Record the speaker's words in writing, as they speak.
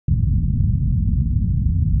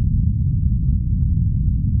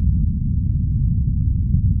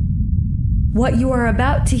What you are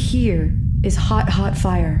about to hear is hot, hot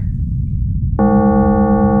fire.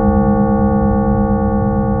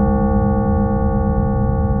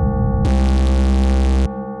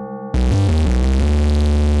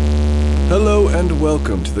 Hello and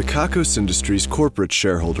welcome to the Kakos Industries corporate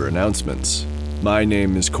shareholder announcements. My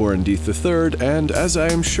name is Corandeeth III, and as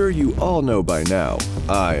I am sure you all know by now,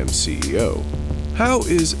 I am CEO. How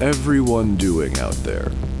is everyone doing out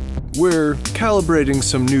there? We're calibrating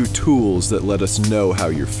some new tools that let us know how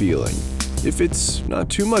you're feeling. If it's not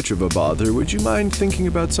too much of a bother, would you mind thinking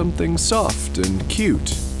about something soft and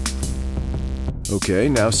cute? Okay,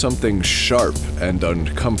 now something sharp and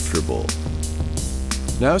uncomfortable.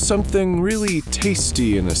 Now something really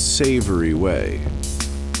tasty in a savory way.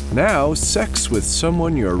 Now sex with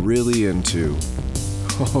someone you're really into.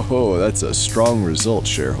 Oh, that's a strong result,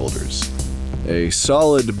 shareholders. A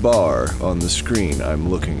solid bar on the screen I'm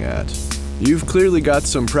looking at. You've clearly got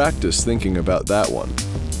some practice thinking about that one.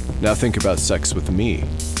 Now think about sex with me.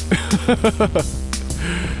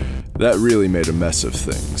 That really made a mess of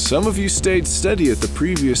things. Some of you stayed steady at the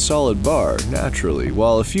previous solid bar, naturally,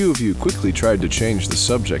 while a few of you quickly tried to change the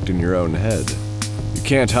subject in your own head. You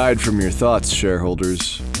can't hide from your thoughts,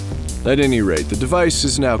 shareholders. At any rate, the device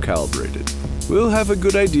is now calibrated. We'll have a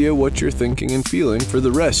good idea what you're thinking and feeling for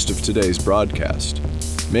the rest of today's broadcast.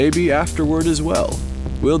 Maybe afterward as well.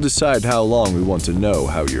 We'll decide how long we want to know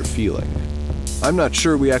how you're feeling. I'm not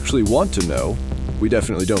sure we actually want to know. We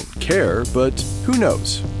definitely don't care, but who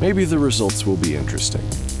knows? Maybe the results will be interesting.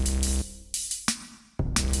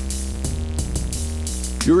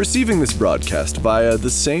 You're receiving this broadcast via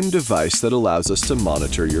the same device that allows us to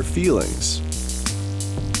monitor your feelings.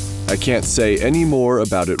 I can't say any more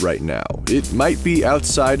about it right now. It might be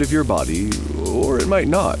outside of your body, or it might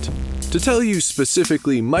not. To tell you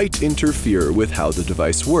specifically might interfere with how the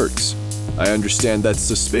device works. I understand that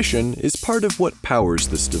suspicion is part of what powers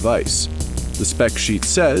this device. The spec sheet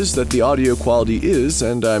says that the audio quality is,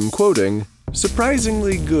 and I'm quoting,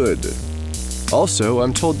 surprisingly good. Also,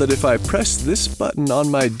 I'm told that if I press this button on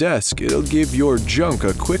my desk, it'll give your junk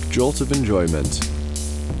a quick jolt of enjoyment.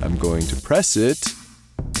 I'm going to press it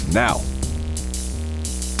now.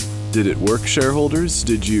 Did it work, shareholders?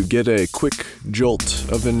 Did you get a quick jolt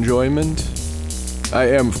of enjoyment? I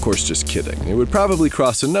am, of course, just kidding. It would probably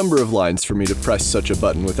cross a number of lines for me to press such a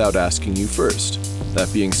button without asking you first.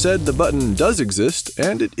 That being said, the button does exist,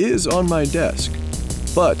 and it is on my desk.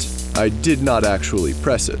 But I did not actually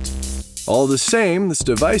press it. All the same, this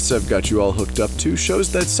device I've got you all hooked up to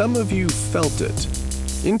shows that some of you felt it.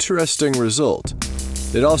 Interesting result.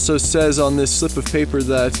 It also says on this slip of paper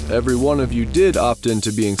that every one of you did opt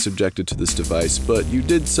into being subjected to this device, but you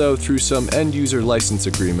did so through some end-user license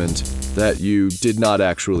agreement that you did not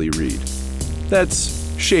actually read.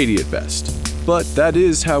 That's shady at best, but that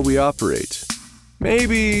is how we operate.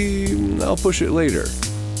 Maybe I'll push it later.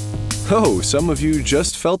 Oh, some of you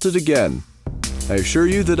just felt it again. I assure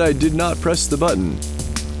you that I did not press the button.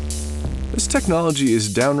 This technology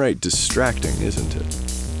is downright distracting, isn't it?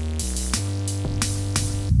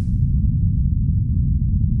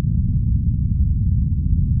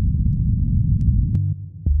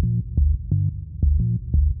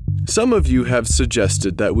 Some of you have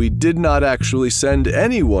suggested that we did not actually send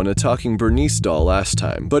anyone a talking Bernice doll last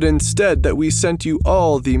time, but instead that we sent you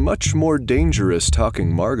all the much more dangerous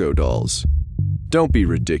talking Margot dolls. Don't be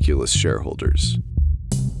ridiculous, shareholders.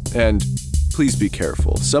 And please be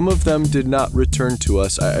careful. Some of them did not return to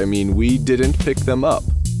us. I mean, we didn't pick them up.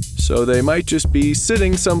 So they might just be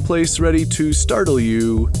sitting someplace ready to startle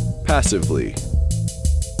you passively.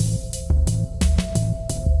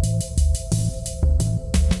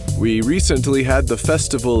 We recently had the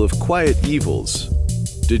Festival of Quiet Evils.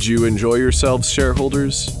 Did you enjoy yourselves,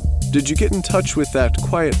 shareholders? Did you get in touch with that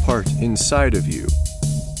quiet part inside of you?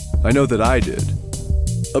 I know that I did.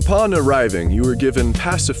 Upon arriving, you were given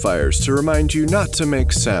pacifiers to remind you not to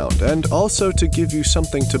make sound, and also to give you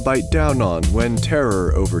something to bite down on when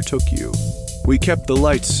terror overtook you. We kept the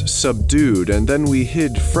lights subdued, and then we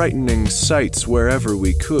hid frightening sights wherever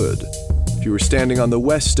we could. If you were standing on the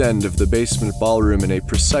west end of the basement ballroom in a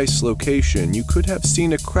precise location, you could have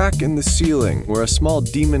seen a crack in the ceiling where a small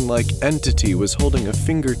demon-like entity was holding a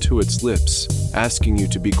finger to its lips, asking you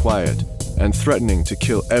to be quiet, and threatening to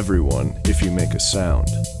kill everyone if you make a sound.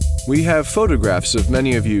 We have photographs of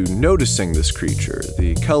many of you noticing this creature,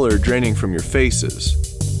 the color draining from your faces.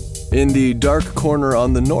 In the dark corner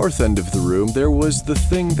on the north end of the room, there was the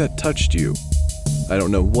thing that touched you. I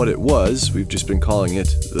don't know what it was, we've just been calling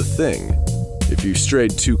it the thing. If you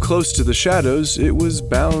strayed too close to the shadows, it was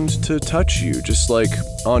bound to touch you, just like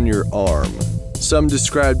on your arm. Some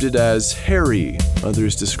described it as hairy,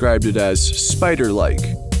 others described it as spider-like.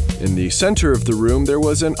 In the center of the room, there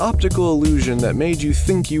was an optical illusion that made you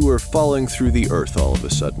think you were falling through the earth all of a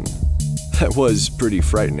sudden. That was pretty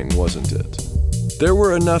frightening, wasn't it? There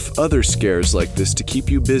were enough other scares like this to keep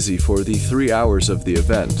you busy for the 3 hours of the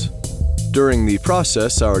event. During the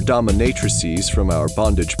process, our dominatrices from our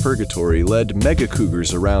bondage purgatory led mega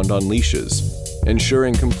cougars around on leashes,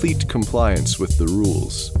 ensuring complete compliance with the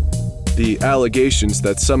rules. The allegations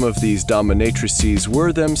that some of these dominatrices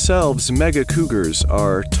were themselves mega cougars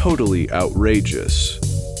are totally outrageous,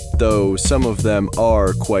 though some of them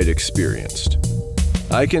are quite experienced.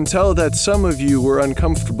 I can tell that some of you were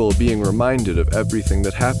uncomfortable being reminded of everything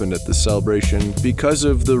that happened at the celebration because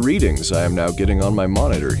of the readings I am now getting on my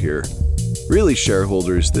monitor here. Really,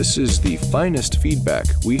 shareholders, this is the finest feedback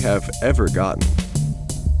we have ever gotten.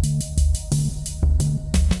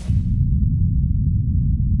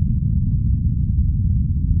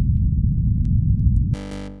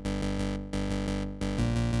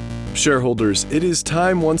 Shareholders, it is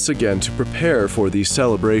time once again to prepare for the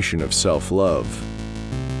celebration of self-love.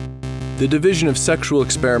 The Division of Sexual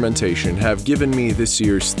Experimentation have given me this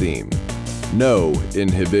year's theme, No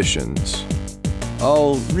Inhibitions.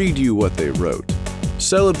 I'll read you what they wrote.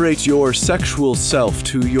 Celebrate your sexual self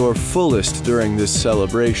to your fullest during this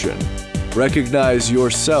celebration. Recognize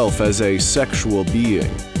yourself as a sexual being.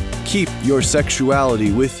 Keep your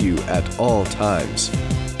sexuality with you at all times.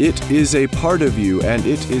 It is a part of you and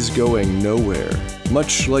it is going nowhere,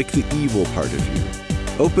 much like the evil part of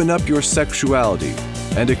you. Open up your sexuality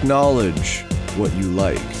and acknowledge what you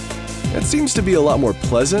like. That seems to be a lot more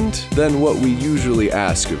pleasant than what we usually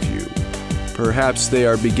ask of you. Perhaps they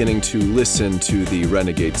are beginning to listen to the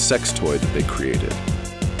renegade sex toy that they created.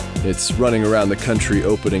 It's running around the country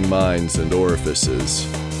opening minds and orifices.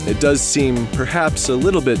 It does seem perhaps a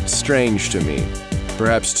little bit strange to me,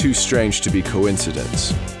 perhaps too strange to be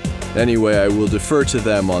coincidence. Anyway, I will defer to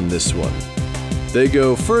them on this one. They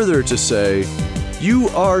go further to say, you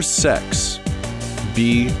are sex.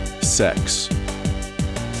 Be sex.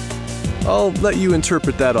 I'll let you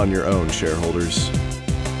interpret that on your own, shareholders.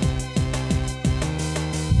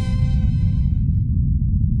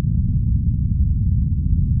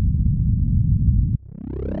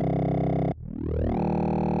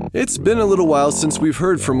 It's been a little while since we've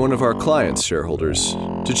heard from one of our clients, shareholders.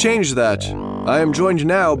 To change that, I am joined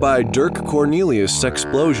now by Dirk Cornelius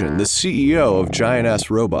Sexplosion, the CEO of Giant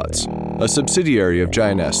Ass Robots, a subsidiary of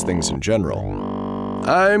Giant Ass Things in general.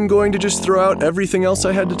 I'm going to just throw out everything else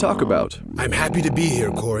I had to talk about. I'm happy to be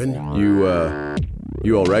here, Corin. You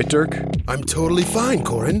all right, Dirk? I'm totally fine,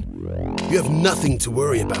 Corin. You have nothing to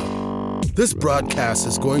worry about. This broadcast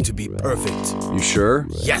is going to be perfect. You sure?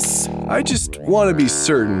 Yes. I just want to be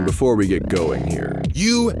certain before we get going here.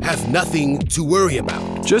 You have nothing to worry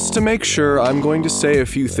about. Just to make sure, I'm going to say a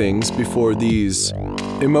few things before these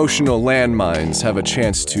emotional landmines have a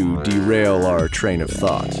chance to derail our train of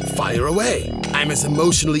thought. Fire away. I'm as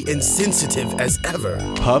emotionally insensitive as ever.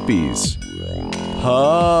 Puppies.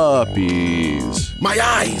 Puppies. My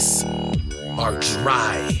eyes are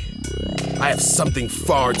dry. I have something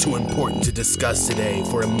far too important to discuss today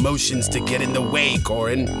for emotions to get in the way,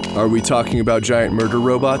 Corin. Are we talking about giant murder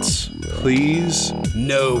robots? Please?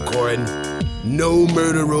 No, Corin. No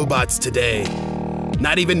murder robots today.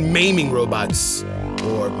 Not even maiming robots.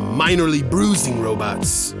 Or minorly bruising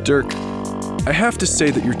robots. Dirk, I have to say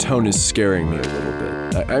that your tone is scaring me a little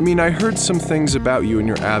bit. I mean, I heard some things about you in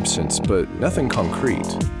your absence, but nothing concrete.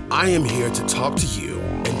 I am here to talk to you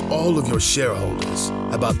and all of your shareholders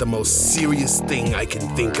about the most serious thing I can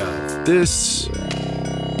think of. This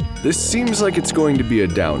seems like it's going to be a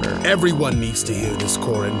downer. Everyone needs to hear this,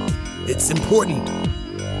 Corin. It's important.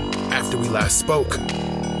 After we last spoke,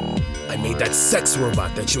 I made that sex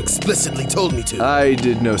robot that you explicitly told me to. I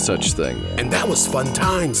did no such thing. And that was fun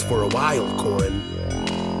times for a while, Corin.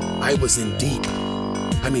 I was in deep.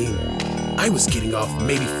 I mean, I was getting off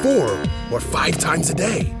maybe 4 or 5 times a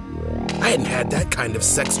day. I hadn't had that kind of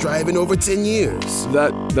sex drive in over 10 years.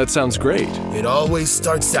 That sounds great. It always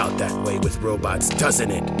starts out that way with robots,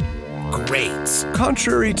 doesn't it? Great.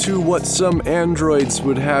 Contrary to what some androids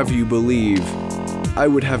would have you believe, I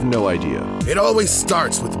would have no idea. It always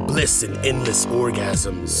starts with bliss and endless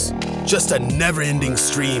orgasms. Just a never-ending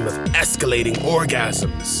stream of escalating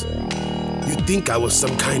orgasms. You'd think I was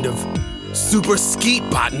some kind of super skeet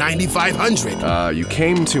bot 9500. You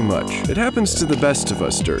came too much. It happens to the best of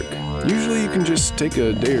us, Dirk. Usually you can just take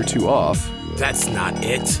a day or 2 off. That's not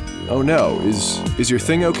it. Oh no, is your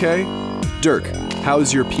thing okay? Dirk,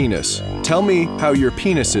 how's your penis? Tell me how your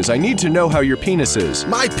penis is. I need to know how your penis is.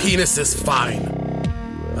 My penis is fine.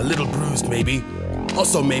 a little bruised maybe.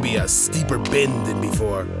 Also maybe a steeper bend than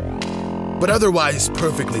before. But otherwise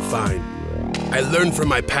perfectly fine. I learned from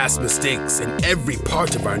my past mistakes, and every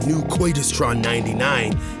part of our new Coitustron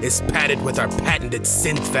 99 is padded with our patented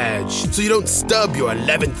synth vag, so you don't stub your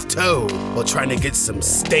 11th toe while trying to get some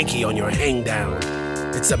stanky on your hangdown.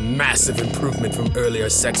 It's a massive improvement from earlier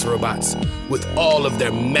sex robots, with all of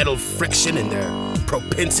their metal friction and their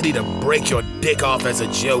propensity to break your dick off as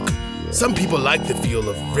a joke. Some people like the feel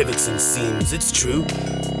of rivets and seams, it's true,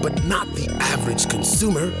 but not the average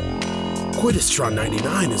consumer. Coitustron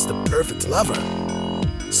 99 is the perfect lover.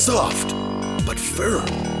 Soft, but firm.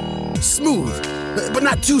 Smooth, but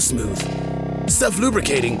not too smooth.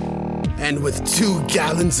 Self-lubricating, and with 2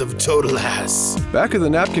 gallons of total ass. Back of the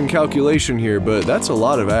napkin calculation here, but that's a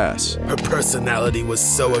lot of ass. Her personality was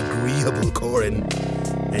so agreeable, Corin,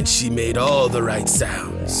 and she made all the right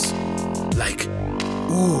sounds. Like,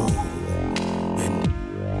 ooh, and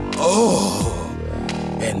oh,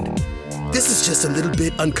 and this is just a little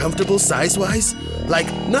bit uncomfortable size-wise. Like,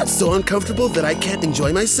 not so uncomfortable that I can't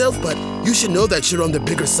enjoy myself, but you should know that you're on the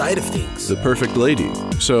bigger side of things. The perfect lady.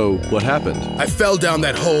 So, what happened? I fell down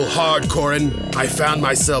that hole hard, Corin. I found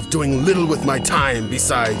myself doing little with my time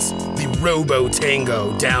besides the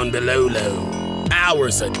Robo-Tango down below low.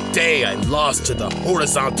 Hours a day I lost to the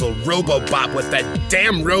horizontal Robo-Bop with that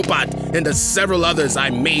damn robot and the several others I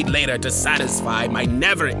made later to satisfy my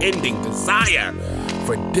never-ending desire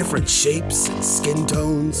for different shapes and skin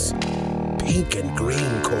tones. Pink and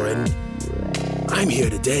green, Corin. I'm here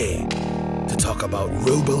today to talk about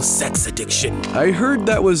robo-sex addiction. I heard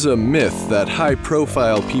that was a myth that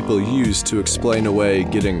high-profile people used to explain away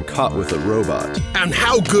getting caught with a robot. And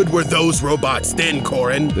how good were those robots then,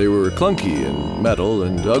 Corin? They were clunky and metal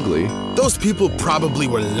and ugly. Those people probably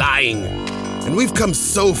were lying. And we've come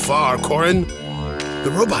so far, Corin.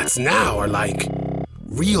 The robots now are like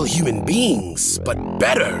real human beings, but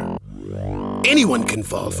better. Anyone can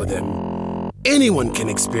fall for them. Anyone can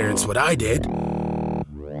experience what I did.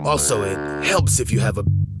 Also, it helps if you have a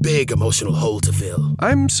big emotional hole to fill.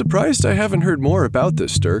 I'm surprised I haven't heard more about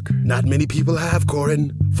this, Dirk. Not many people have,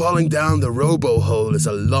 Corin. Falling down the robo-hole is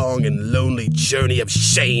a long and lonely journey of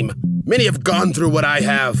shame. Many have gone through what I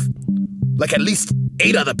have. Like at least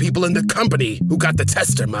 8 other people in the company who got the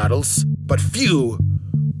tester models. But few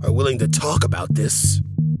are willing to talk about this.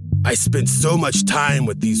 I spent so much time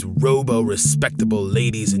with these robo-respectable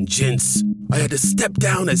ladies and gents. I had to step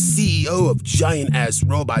down as CEO of giant-ass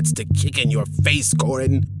robots to kick in your face,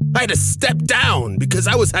 Corin. I had to step down because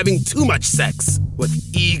I was having too much sex with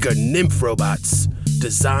eager nymph robots,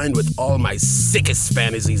 designed with all my sickest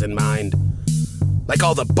fantasies in mind. Like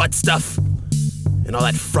all the butt stuff, and all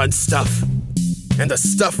that front stuff, and the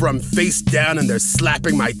stuff where I'm face down and they're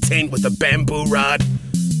slapping my taint with a bamboo rod.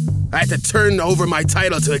 I had to turn over my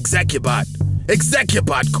title to Execubot.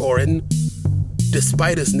 Execubot, Corin.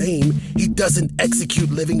 Despite his name, he doesn't execute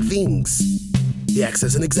living things. He acts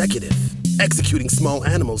as an executive. Executing small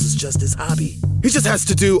animals is just his hobby. He just has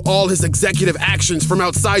to do all his executive actions from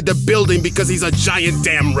outside the building because he's a giant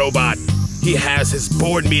damn robot. He has his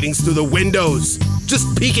board meetings through the windows,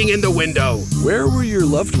 just peeking in the window. Where were your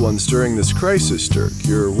loved ones during this crisis, Dirk?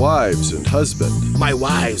 Your wives and husband? My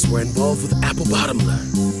wives were involved with Apple Bottomler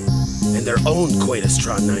and their own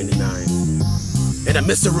Coitustron 99. And a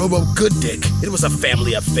Mr. Robo Good Dick. It was a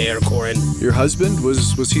family affair, Corin. Your husband?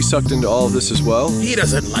 Was he sucked into all of this as well? He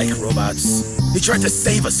doesn't like robots. He tried to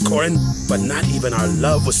save us, Corin, but not even our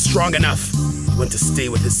love was strong enough. He went to stay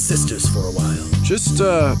with his sisters for a while. Just,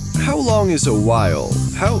 how long is a while?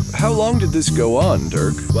 How long did this go on,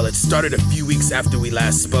 Dirk? Well, it started a few weeks after we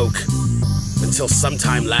last spoke. Until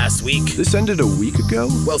sometime last week. This ended a week ago?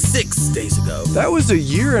 Well, 6 days ago. That was a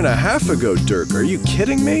year and a half ago, Dirk. Are you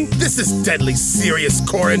kidding me? This is deadly serious,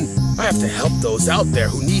 Corin. I have to help those out there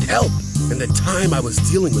who need help. And the time I was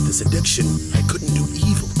dealing with this addiction, I couldn't do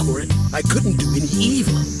evil, Corin. I couldn't do any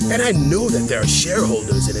evil. And I know that there are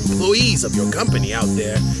shareholders and employees of your company out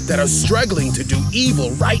there that are struggling to do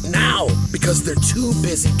evil right now because they're too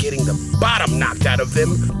busy getting the bottom knocked out of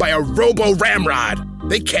them by a robo-ramrod.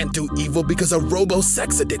 They can't do evil because of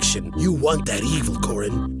robo-sex addiction. You want that evil,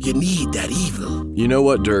 Corin. You need that evil. You know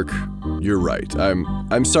what, Dirk? You're right.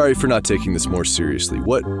 I'm sorry for not taking this more seriously.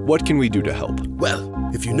 What can we do to help? Well,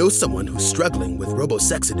 if you know someone who's struggling with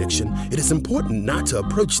robo-sex addiction, it is important not to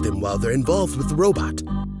approach them while they're involved with the robot.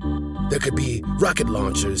 There could be rocket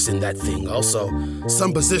launchers in that thing. Also,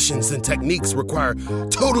 some positions and techniques require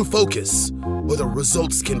total focus, or the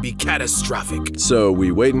results can be catastrophic. So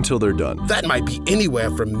we wait until they're done. That might be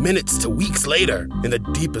anywhere from minutes to weeks later. In the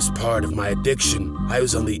deepest part of my addiction, I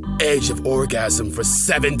was on the edge of orgasm for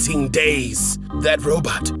 17 days. That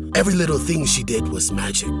robot, every little thing she did was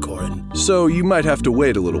magic, Corin. So you might have to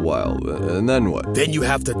wait a little while, and then what? Then you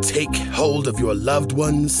have to take hold of your loved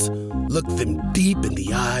ones, look them deep in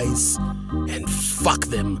the eyes, and fuck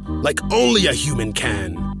them like only a human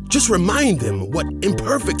can. Just remind them what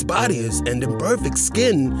imperfect bodies and imperfect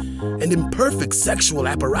skin and imperfect sexual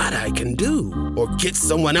apparatus can do. Or get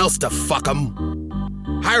someone else to fuck them.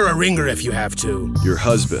 Hire a ringer if you have to. Your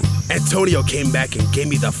husband. Antonio came back and gave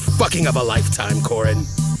me the fucking of a lifetime, Corin.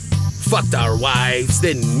 Fucked our wives,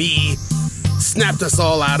 then me. Snapped us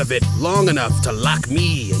all out of it long enough to lock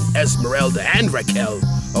me and Esmeralda and Raquel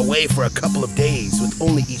away for a couple of days with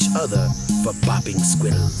only each other for bopping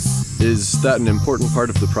squiddles. Is that an important part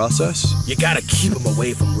of the process? You gotta keep them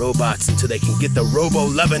away from robots until they can get the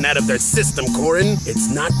robo-lovin' out of their system, Corin. It's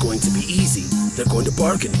not going to be easy. They're going to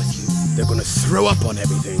bargain with you. They're going to throw up on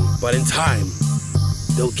everything. But in time,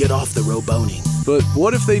 they'll get off the roboning. But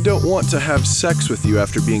what if they don't want to have sex with you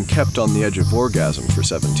after being kept on the edge of orgasm for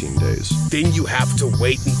 17 days? Then you have to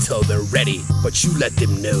wait until they're ready. But you let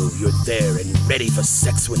them know you're there and ready for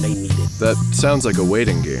sex when they need it. That sounds like a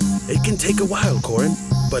waiting game. It can take a while, Corin.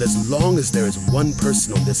 But as long as there is one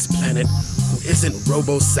person on this planet who isn't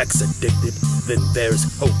robo-sex addicted, then there's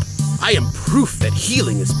hope. I am proof that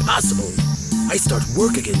healing is possible. I start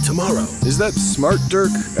work again tomorrow. Is that smart,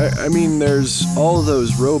 Dirk? I mean, there's all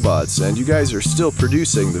those robots, and you guys are still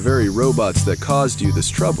producing the very robots that caused you this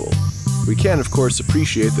trouble. We can, of course,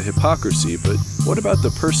 appreciate the hypocrisy, but what about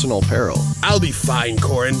the personal peril? I'll be fine,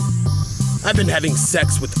 Corin. I've been having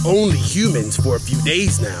sex with only humans for a few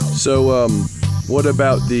days now. So, what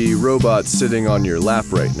about the robot sitting on your lap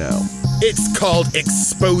right now? It's called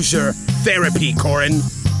exposure therapy, Corin.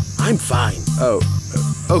 I'm fine. Oh,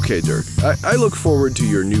 okay, Dirk. I look forward to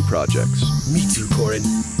your new projects. Me too, Corin.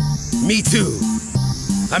 Me too.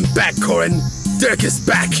 I'm back, Corin. Dirk is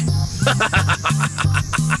back.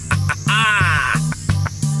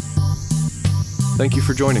 Thank you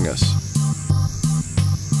for joining us.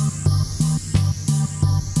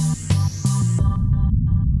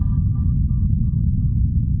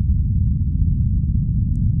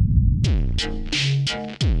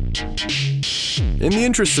 In the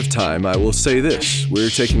interest of time, I will say this.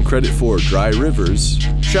 We're taking credit for dry rivers,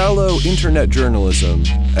 shallow internet journalism,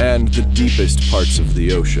 and the deepest parts of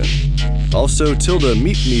the ocean. Also, Tilda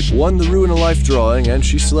Meepmeep won the Ruin a Life drawing, and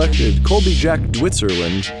she selected Colby Jack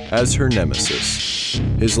Dwitzerland as her nemesis.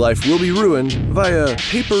 His life will be ruined via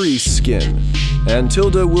papery skin, and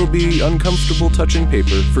Tilda will be uncomfortable touching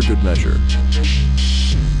paper for good measure.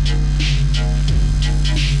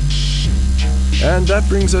 And that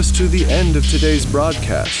brings us to the end of today's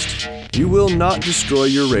broadcast. You will not destroy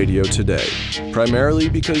your radio today, primarily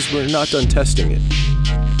because we're not done testing it.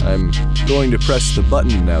 I'm going to press the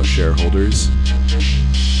button now, shareholders.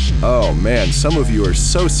 Oh man, some of you are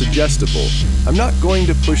so suggestible. I'm not going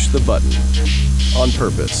to push the button. On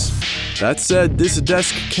purpose. That said, this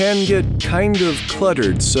desk can get kind of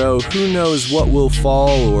cluttered, so who knows what will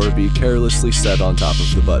fall or be carelessly set on top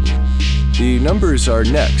of the button. The numbers are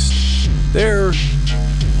next. They're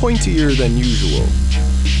pointier than usual.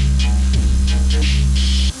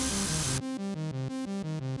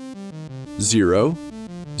 0,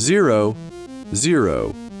 0,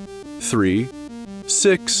 0, 3,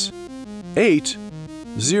 6, 8,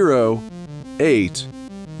 0, 8,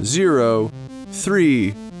 0,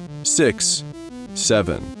 3, 6,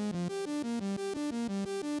 7.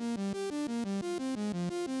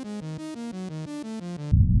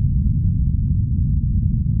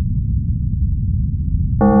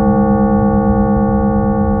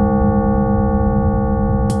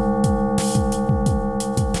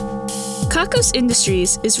 Kakos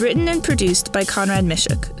Industries is written and produced by Conrad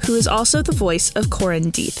Mishuk, who is also the voice of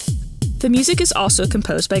Corin Deeth. The music is also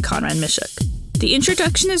composed by Conrad Mishuk. The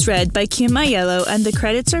introduction is read by Kim Aiello, and the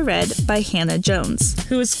credits are read by Hannah Jones,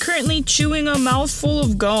 who is currently chewing a mouthful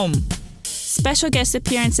of gum. Special guest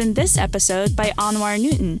appearance in this episode by Anwar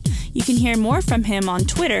Newton. You can hear more from him on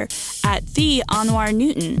Twitter at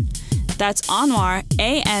 @the_Anwar_Newton. That's Anwar,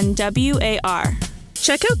 A-N-W-A-R.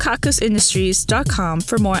 Check out kakosindustries.com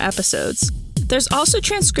for more episodes. There's also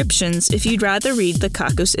transcriptions if you'd rather read the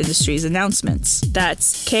Kakos Industries announcements.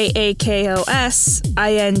 That's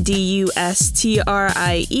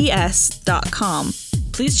KAKOSINDUSTRIES.com.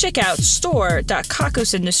 Please check out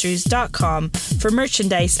store.kakosindustries.com for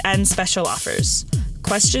merchandise and special offers.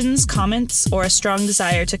 questions, comments, or a strong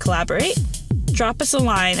desire to collaborate? Drop us a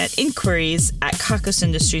line at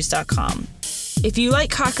inquiries@kakosindustries.com. If you like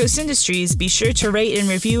Kakos Industries, be sure to rate and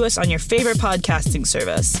review us on your favorite podcasting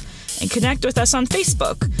service. And connect with us on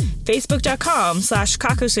Facebook,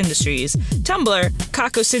 facebook.com/kakosindustries, Tumblr,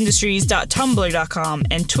 kakosindustries.tumblr.com,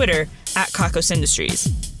 and Twitter @kakosindustries.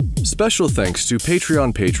 Special thanks to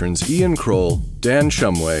Patreon patrons Ian Kroll, Dan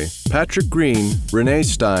Shumway, Patrick Green, Renee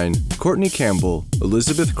Stein, Courtney Campbell,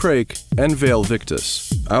 Elizabeth Craik, and Vale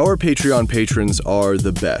Victus. Our Patreon patrons are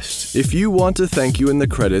the best. If you want to thank you in the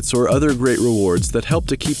credits or other great rewards that help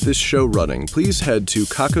to keep this show running, please head to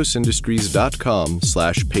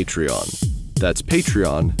kakosindustries.com/Patreon. That's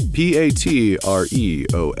Patreon,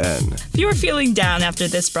 Patreon. If you are feeling down after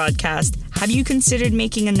this broadcast, have you considered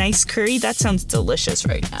making a nice curry? That sounds delicious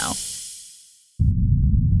right now.